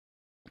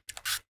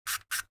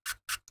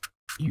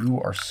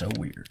You are so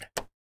weird.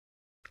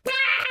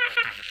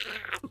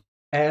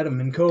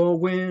 Adam and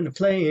Corwin are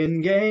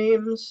playing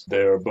games.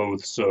 They're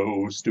both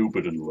so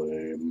stupid and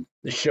lame.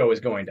 The show is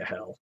going to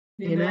hell.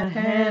 In a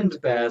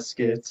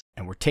handbasket.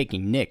 And we're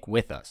taking Nick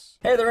with us.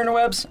 Hey there,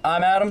 interwebs.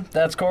 I'm Adam.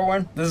 That's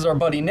Corwin. This is our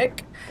buddy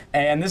Nick.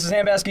 And this is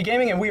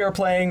HandbasketGaming, and we are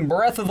playing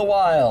Breath of the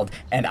Wild.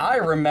 And I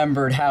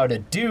remembered how to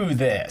do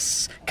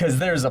this, because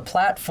there's a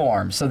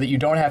platform so that you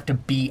don't have to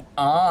be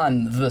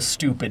on the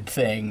stupid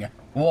thing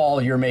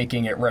while you're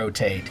making it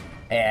rotate.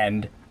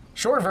 And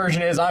short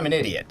version is I'm an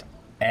idiot.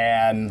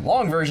 And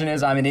long version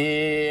is I'm an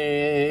idiot.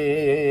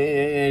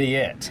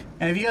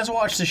 And if you guys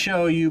watch the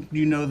show, you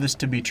know this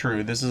to be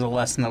true. This is a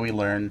lesson that we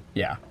learn.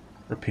 Yeah.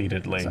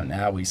 Repeatedly. So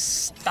now we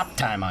stop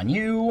time on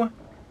you.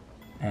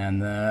 And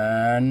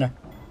then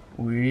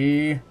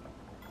we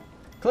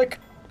click,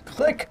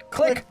 click,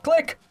 click,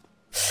 click.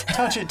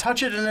 Touch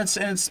it in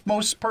its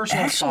most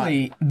personal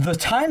Actually, spot. the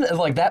time that,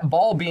 like, that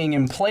ball being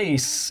in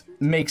place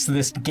makes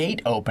this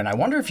gate open. I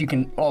wonder if you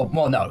can, oh,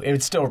 well, no, it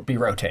would still be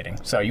rotating,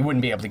 so you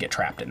wouldn't be able to get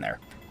trapped in there.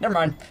 Never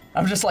mind.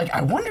 I'm just like, I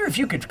wonder if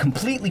you could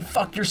completely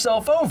fuck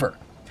yourself over.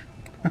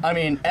 I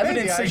mean,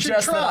 evidence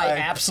suggests that I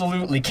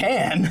absolutely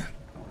can.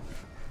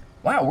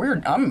 Wow,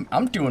 weird.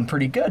 I'm doing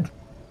pretty good.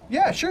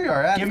 Yeah, sure you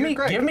are, Adam.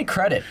 Give me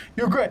credit.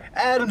 You're great.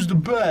 Adam's the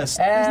best.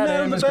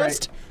 Adam is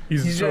best?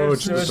 great. He's so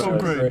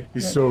great.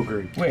 He's so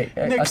great. Wait,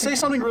 Nick, say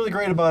something really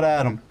great about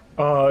Adam.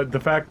 The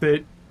fact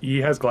that he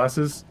has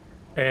glasses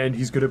and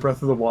he's good at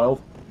Breath of the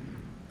Wild,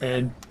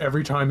 and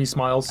every time he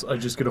smiles, I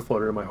just get a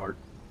flutter in my heart.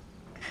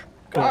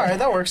 All right,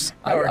 that works.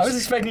 I was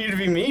expecting you to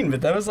be mean,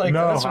 but that was like,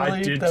 no, that was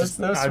really, that was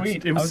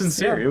sweet. It was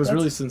sincere. Yeah, it was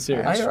really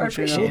sincere. I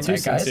appreciate Too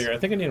that, guys. sincere. I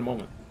think I need a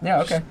moment.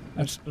 Yeah, okay.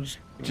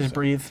 Just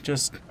breathe.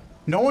 Just.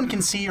 No one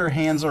can see your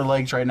hands or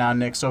legs right now,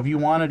 Nick. So if you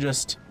want to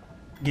just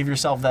give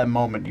yourself that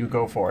moment, you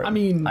go for it. I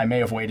mean, I may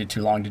have waited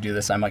too long to do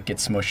this. I might get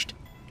smushed.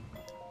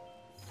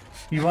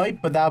 You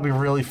might, but that would be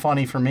really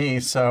funny for me.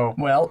 So.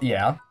 Well,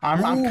 yeah.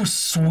 I'm Ooh,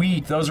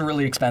 sweet. Those are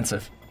really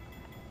expensive.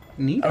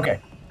 Neat. Okay.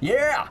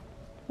 Yeah.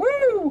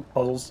 Woo.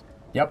 puzzles.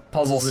 Yep.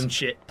 Puzzles and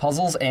shit.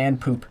 Puzzles and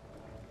poop.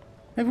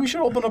 Maybe we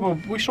should open up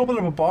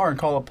a bar and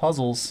call it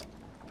Puzzles,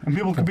 and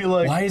people could be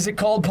like, Why is it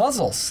called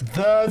Puzzles?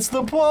 "That's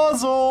the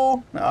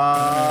puzzle."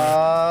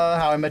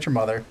 How I Met Your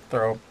Mother.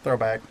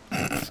 Throwback.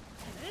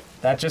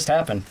 That just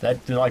happened. That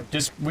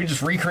we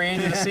just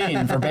recreated the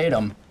scene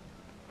verbatim.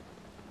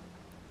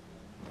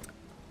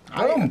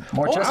 Boom!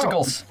 More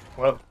chesticles.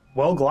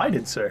 Well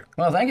glided, sir.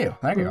 Well, thank you.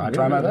 Thank you. I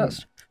try my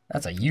best.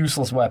 That's a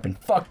useless weapon.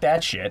 Fuck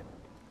that shit.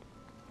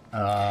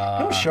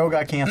 No show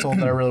got canceled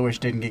that I really wish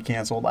didn't get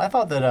canceled. I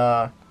thought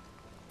that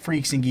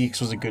Freaks and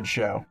Geeks was a good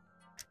show.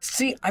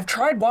 See, I've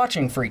tried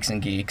watching Freaks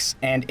and Geeks,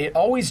 and it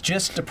always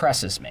just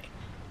depresses me.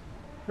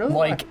 Really?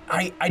 Like,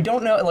 I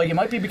don't know, like, it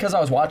might be because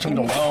I was watching it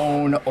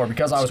alone, or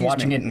because I was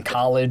watching it in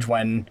college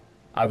when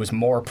I was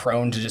more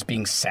prone to just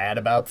being sad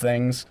about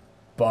things,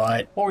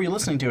 but... What were you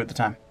listening to at the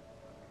time?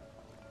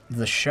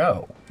 The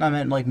show. I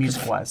meant, like,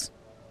 music-wise.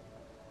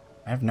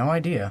 I have no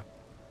idea.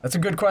 That's a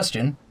good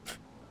question,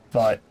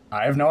 but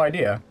I have no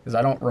idea, because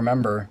I don't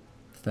remember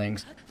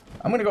things.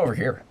 I'm gonna go over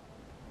here.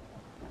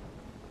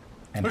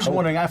 I'm just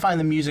wondering, I find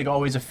the music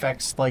always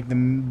affects, like, the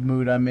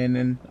mood I'm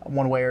in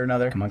one way or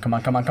another. Come on, come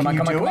on, come on, come on,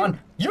 come on, come on.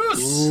 Yes!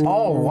 Ooh,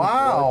 oh,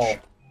 wow.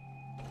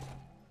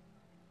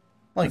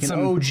 Like That's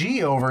an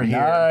OG over here.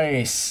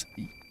 Nice.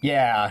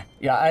 Yeah,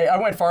 I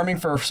went farming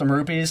for some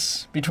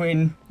rupees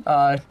between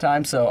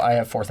times, so I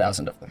have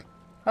 4,000 of them.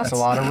 That's a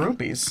lot of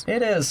rupees.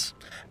 It is.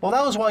 Well,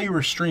 that was while you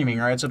were streaming,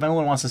 right? So if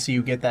anyone wants to see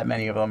you get that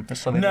many of them...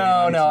 So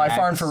No, I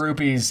farmed for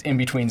rupees in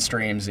between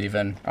streams,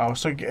 even. Oh,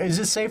 so is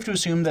it safe to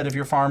assume that if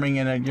you're farming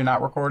and you're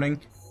not recording,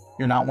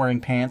 you're not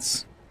wearing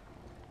pants?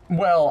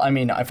 Well, I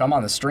mean, if I'm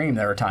on the stream,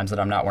 there are times that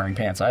I'm not wearing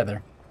pants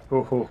either.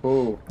 Ho, ho,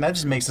 ho. That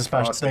just makes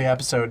the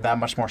episode that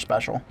much more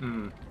special.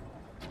 Mm.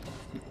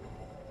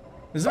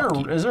 Is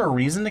there a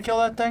reason to kill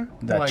that thing?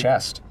 That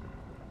chest.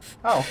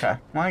 Oh, okay.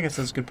 Well, I guess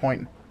that's a good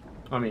point.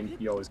 I mean,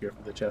 you always go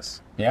for the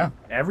chest. Yeah.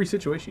 Every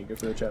situation, you go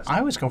for the chest. I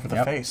always go for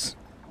the face.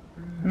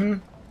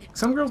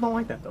 Some girls don't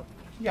like that, though.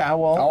 Yeah,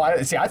 well... Oh,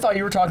 I thought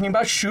you were talking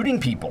about shooting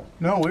people.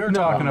 No, we were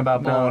talking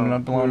about blowing a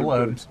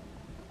load.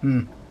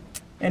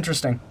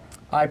 Interesting.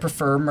 I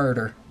prefer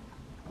murder.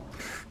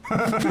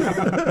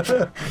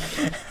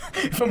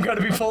 If I'm going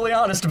to be fully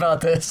honest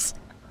about this.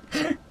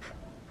 This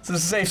is a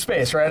safe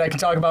space, right? I can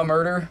talk about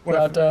murder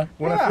without...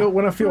 When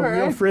I feel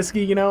real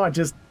frisky, you know, I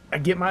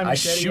get my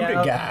machete shoot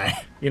out, a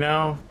guy. You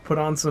know, put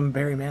on some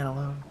Barry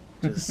Manilow.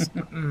 Just...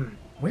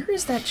 Where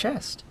is that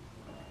chest?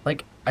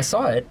 Like, I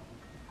saw it,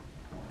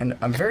 and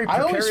I'm very I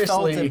precariously...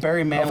 always felt that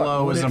Barry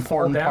Manilow was an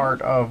important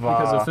part of...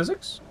 because of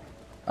physics?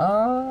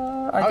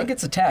 I think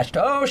it's attached.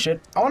 Oh, shit.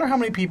 I wonder how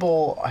many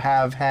people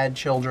have had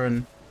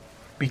children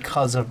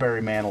because of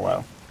Barry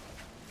Manilow.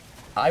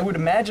 I would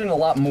imagine a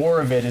lot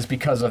more of it is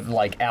because of,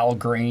 like, Al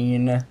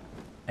Green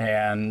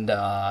and,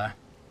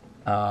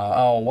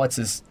 what's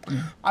his...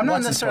 I'm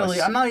not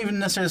even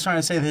necessarily trying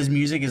to say that his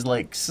music is,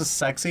 like,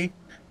 sexy.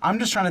 I'm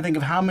just trying to think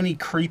of how many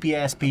creepy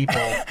ass people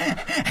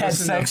Had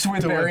sex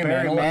with Barry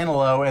Manilow.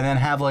 Manilow and then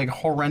have like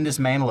horrendous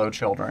Manilow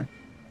children.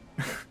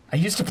 I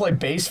used to play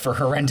bass for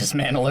horrendous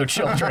Manilow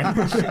children.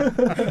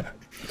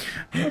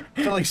 I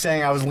feel like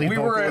saying I was lead we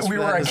were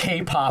a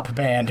K-pop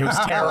band. It was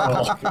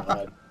terrible. Oh,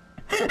 God.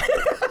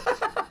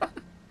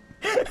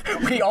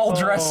 We all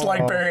dressed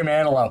like Barry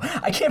Manilow.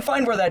 I can't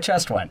find where that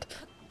chest went.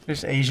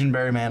 There's Asian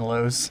Barry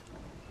Manilows.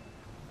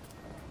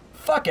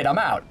 Fuck it, I'm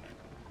out.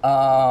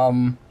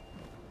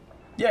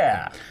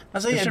 Yeah. I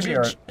was like, There should be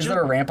is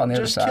there a ramp on the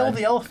other side? Just kill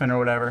the elephant or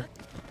whatever.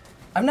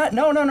 I'm not.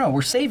 No.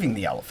 We're saving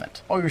the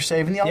elephant. Oh, you're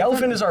saving the The elephant?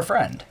 elephant is our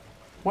friend.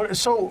 What?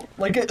 So,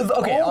 Like,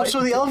 okay. oh,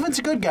 so the elephant's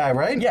a good guy,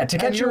 right? Yeah, to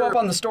catch you up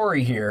on the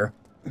story here,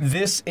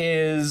 this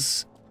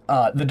is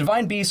the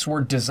divine beasts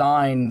were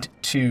designed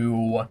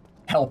to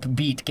help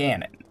beat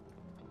Ganon,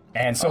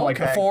 and so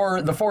like Okay.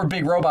 the four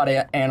big robot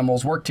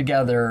animals worked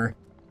together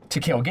to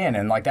kill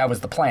Ganon. Like that was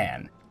the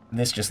plan.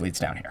 This just leads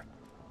down here.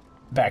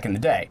 Back in the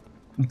day,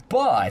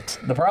 but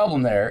the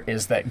problem there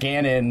is that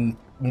Ganon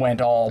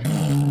went all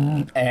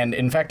and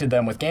infected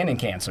them with Ganon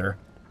cancer,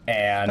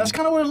 and That's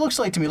kind of what it looks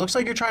like to me. It looks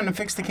like you're trying to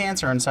fix the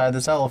cancer inside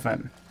this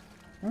elephant.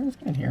 Where's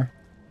in here?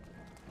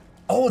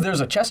 Oh,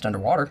 there's a chest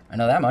underwater. I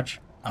know that much.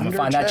 I'm gonna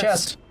find that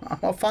chest.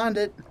 I'll find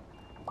it.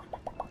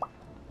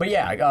 But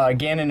yeah,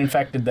 Ganon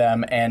infected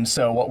them, and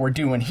so what we're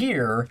doing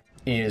here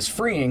is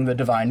freeing the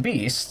divine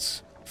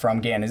beasts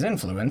from Ganon's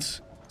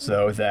influence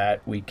so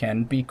that we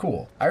can be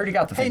cool. I already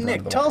got the Hey, thing.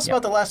 Nick, tell us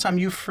about the last time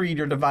you freed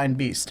your divine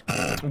beast.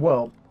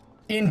 Well,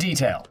 In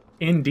detail.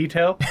 in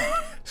detail,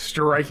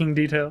 striking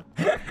detail.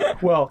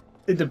 Well,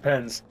 it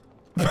depends.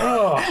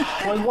 Oh,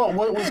 What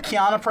was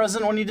Kiana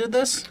present when you did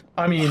this?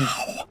 I mean,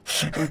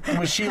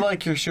 Was she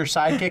like your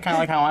sidekick, kind of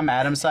like how I'm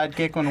Adam's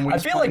sidekick when we? I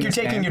feel like you're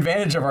taking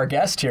advantage of our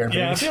guest here.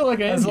 yeah, I Beach. feel like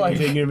I am It's like-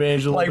 taking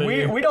advantage of Like, a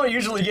little bit. we don't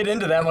usually get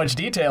into that much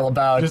detail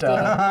about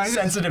Just,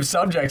 sensitive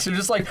subjects. You're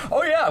just like,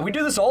 oh yeah, we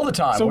do this all the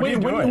time. So what wait, are you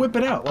when do doing? you whip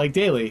it out? Like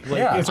daily? Like,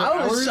 Yeah. is there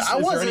hours? Is there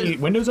wasn't. any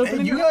windows open?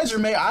 in You your guys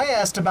are. I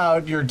asked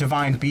about your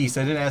divine beast.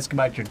 I didn't ask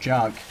about your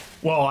junk.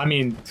 Well, I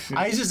mean,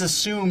 I just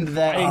assumed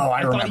that. Oh,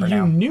 I thought remember you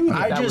now. knew that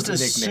I that just was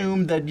the nickname.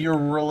 assumed that your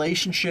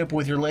relationship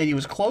with your lady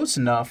was close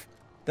enough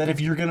that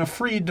if you're gonna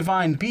free a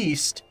divine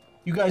beast,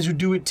 you guys would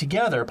do it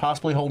together,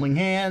 possibly holding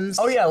hands.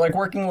 Oh yeah, like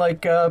working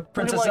like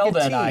Princess like a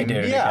Zelda and I team.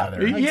 do Yeah.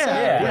 together.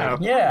 Yeah.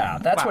 Yeah,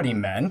 that's what he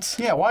meant.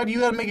 Yeah. Why do you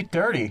gotta make it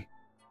dirty?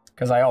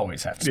 Because I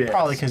always have to. Yeah.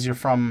 Probably because you're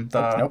from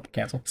the Nope,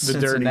 cancel. The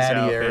dirty Cincinnati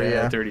south area.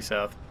 Yeah, dirty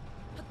south.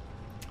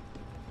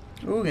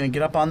 Ooh, gonna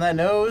get up on that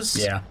nose.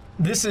 Yeah.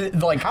 This is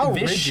like How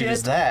this rigid shit.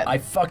 is that? I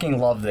fucking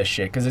love this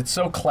shit because it's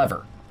so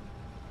clever.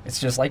 It's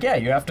just like, yeah,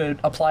 you have to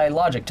apply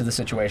logic to the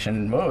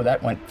situation. Whoa,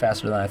 that went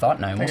faster than I thought,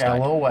 and I I almost got a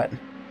died. little wet.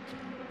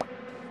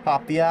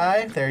 Pop the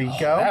eye. There you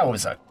go. That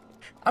was a.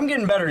 I'm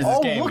getting better at this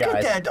Oh, game, look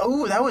guys. at that!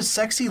 Oh, that was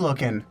sexy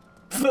looking.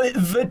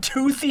 The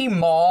toothy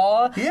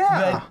maw.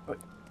 Yeah. that-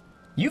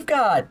 you've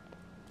got.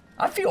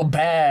 I feel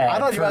bad. I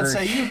thought you were about to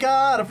for say, you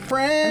got a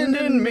friend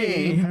in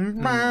me.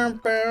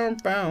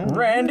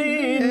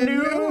 Randy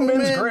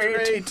Newman's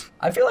great.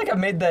 I feel like I've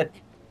made that.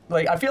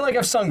 Like, I feel like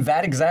I've sung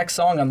that exact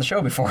song on the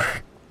show before.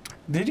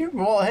 Did you?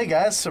 Well, hey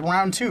guys,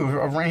 round 2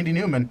 of Randy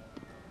Newman.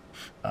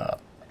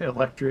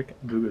 Electric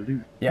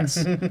Boogaloo.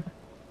 Yes.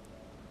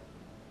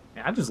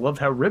 I just loved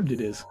how ribbed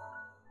it is.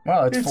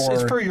 Well,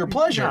 It's for your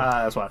pleasure.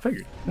 That's what I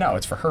figured. No,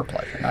 it's for her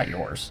pleasure, not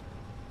yours.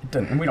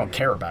 We don't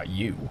care about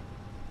you.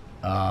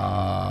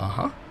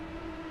 Huh? How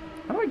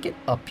do I get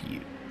up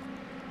you?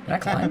 Can I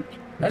climb?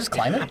 Can I just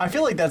climb it? I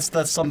feel like that's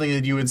something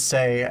that you would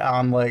say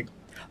on like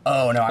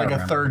Oh, no, I don't a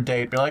remember. third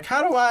date. Be like,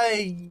 how do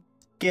I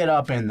get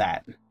up in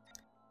that?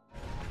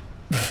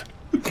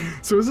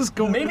 So is this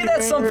going? Maybe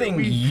that's something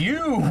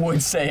you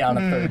would say on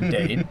a third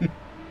date.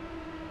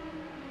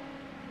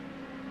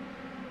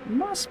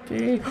 Must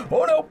be.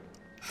 Oh, no.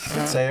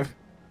 Good save.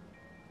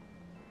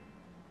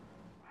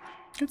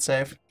 Good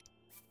save.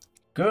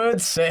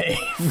 Good save.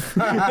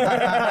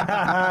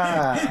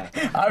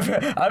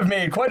 I've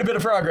made quite a bit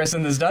of progress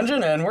in this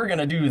dungeon, and we're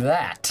gonna do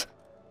that.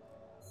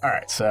 All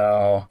right,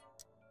 so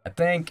I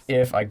think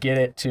if I get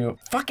it to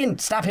fucking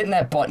stop hitting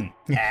that button,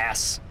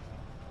 ass.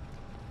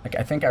 Like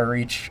I think I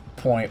reach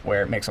a point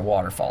where it makes a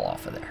waterfall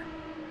off of there.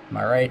 Am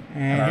I right?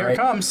 And Am I here right? it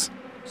comes.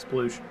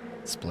 Sploosh.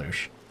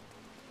 Sploosh.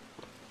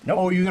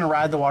 Oh, you gonna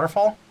ride the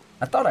waterfall?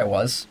 I thought I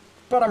was,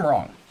 but I'm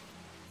wrong.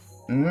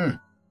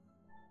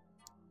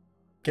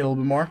 Get a little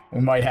bit more.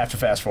 We might have to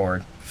fast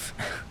forward.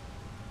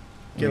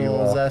 Get We a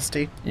little will.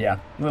 zesty. Yeah,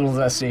 little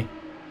zesty.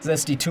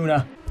 Zesty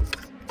tuna.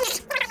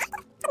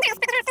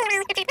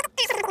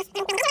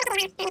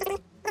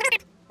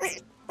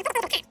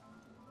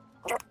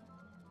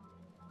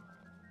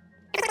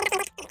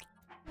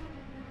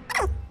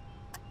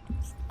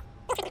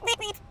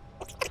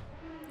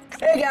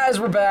 Hey guys,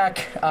 we're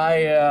back.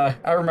 I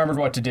remembered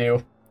what to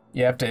do.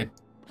 You have to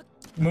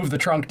move the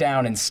trunk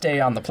down and stay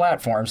on the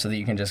platform so that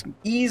you can just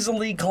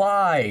easily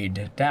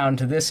glide down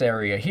to this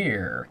area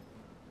here.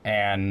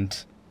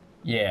 And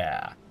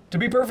yeah, to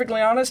be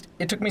perfectly honest,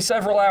 it took me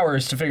several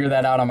hours to figure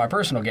that out on my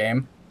personal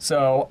game.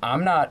 So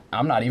I'm not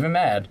even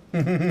mad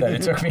that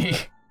it took me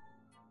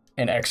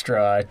an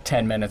extra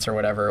 10 minutes or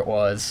whatever it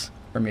was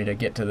for me to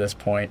get to this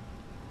point.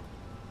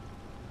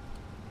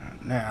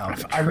 Now,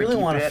 I really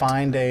want to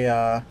find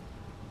a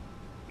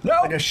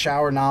like a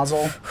shower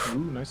nozzle. Ooh,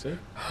 nice save.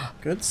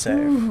 Good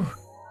save.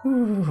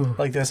 Ooh.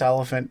 Like this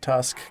elephant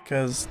tusk,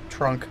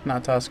 trunk,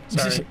 not tusk.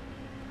 Sorry.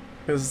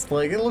 Because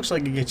like it looks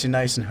like it gets you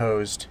nice and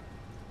hosed,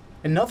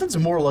 and nothing's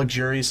more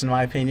luxurious in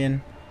my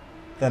opinion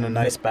than a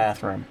nice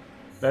bathroom.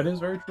 That is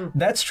very true.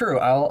 That's true.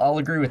 I'll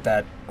agree with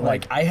that.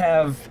 Like I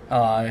have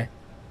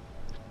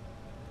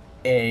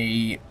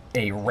a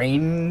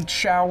rain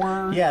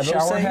shower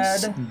shower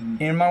head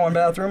in my one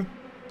bathroom.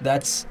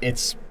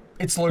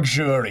 It's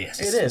luxurious.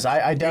 It is.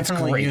 I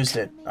definitely used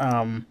it.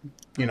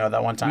 You know,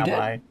 that one time when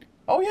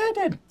I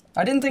did.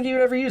 I didn't think you'd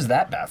ever use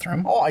that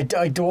bathroom. Oh, I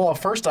do. Well, at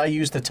first I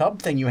used the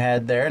tub thing you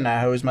had there, and I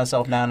hosed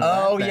myself down in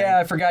that thing. Yeah,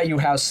 I forgot you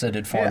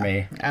house-sitted for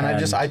me. And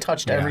I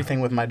touched everything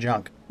with my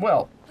junk.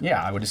 Well,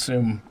 yeah, I would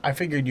assume. I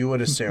figured you would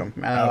assume,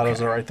 and I thought it was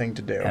the right thing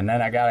to do. And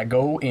then I gotta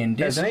go in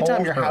this Because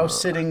anytime you're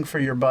house-sitting for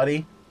your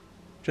buddy,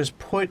 just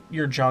put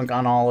your junk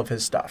on all of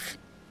his stuff.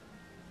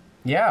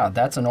 Yeah,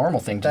 that's a normal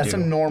thing to do. That's a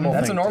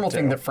normal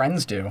thing that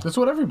friends do. That's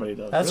what everybody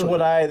does. That's really.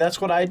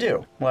 what I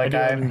do. Like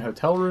I do it in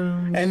hotel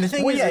rooms. And the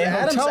thing is,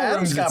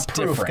 Adam's got it's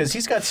proof because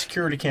he's got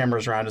security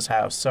cameras around his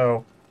house.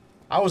 So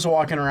I was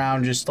walking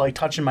around just like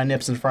touching my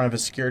nips in front of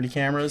his security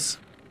cameras.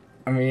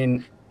 I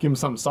mean, give him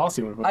something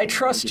saucy. I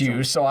trust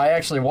you, so I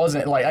actually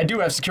wasn't like I do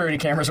have security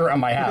cameras around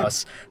my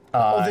house.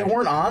 Well, they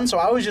weren't on, so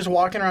I was just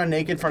walking around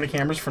naked in front of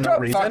cameras for no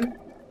reason.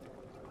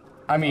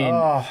 I mean,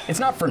 it's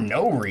not for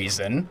no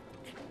reason.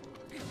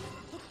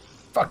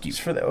 Fuck you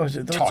for those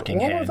talking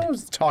heads. What were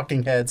those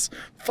talking heads?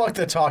 Fuck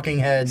the talking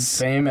heads.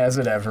 Same as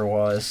it ever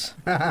was.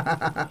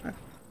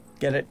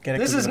 Get it?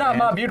 This is not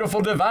my beautiful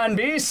divine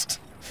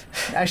beast.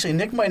 Actually,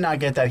 Nick might not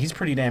get that. He's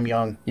pretty damn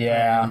young.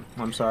 Yeah.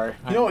 I'm sorry.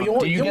 You know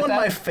one of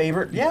my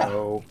favorite. Yeah.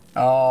 No.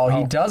 Oh,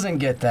 he doesn't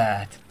get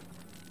that.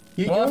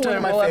 You know one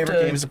of my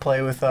favorite games to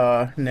play with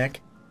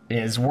Nick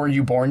is Were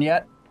You Born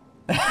Yet?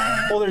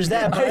 Well, there's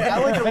that. But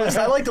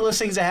I like to list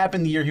things that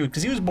happened the year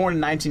because he was born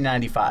in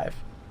 1995.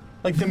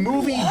 Like, the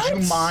movie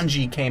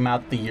Jumanji came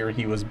out the year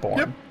he was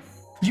born.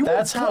 Yep.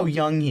 That's how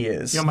young he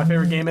is. You know what my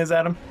favorite game is,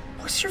 Adam?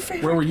 What's your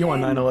favorite Where were you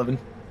on 9/11?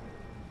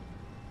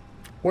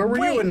 Where were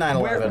you in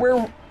 9/11?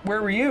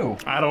 Where were you?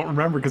 I don't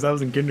remember because I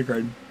was in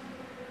kindergarten.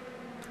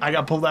 I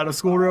got pulled out of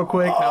school real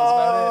quick. That was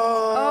about it.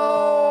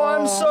 Oh,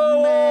 I'm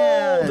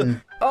so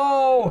old.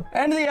 Oh,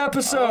 end of the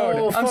episode.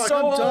 Oh, I'm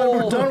so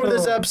old. We're done with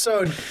this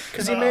episode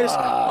because he made us.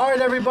 All right,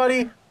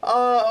 everybody.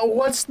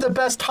 What's the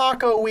best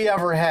taco we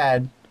ever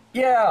had?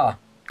 Yeah.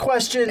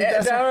 Question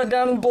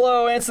down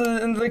below, answer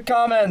in the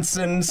comments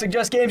and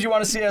suggest games you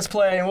want to see us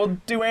play, and we'll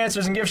do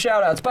answers and give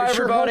shout outs. Bye,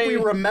 everybody. Hope we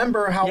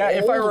remember how old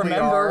if I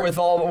remember we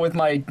are. with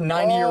my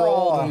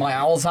 90-year-old and my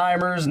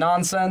Alzheimer's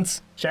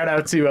nonsense. Shout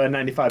out to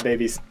 95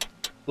 babies.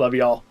 Love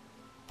y'all.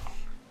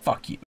 Fuck you.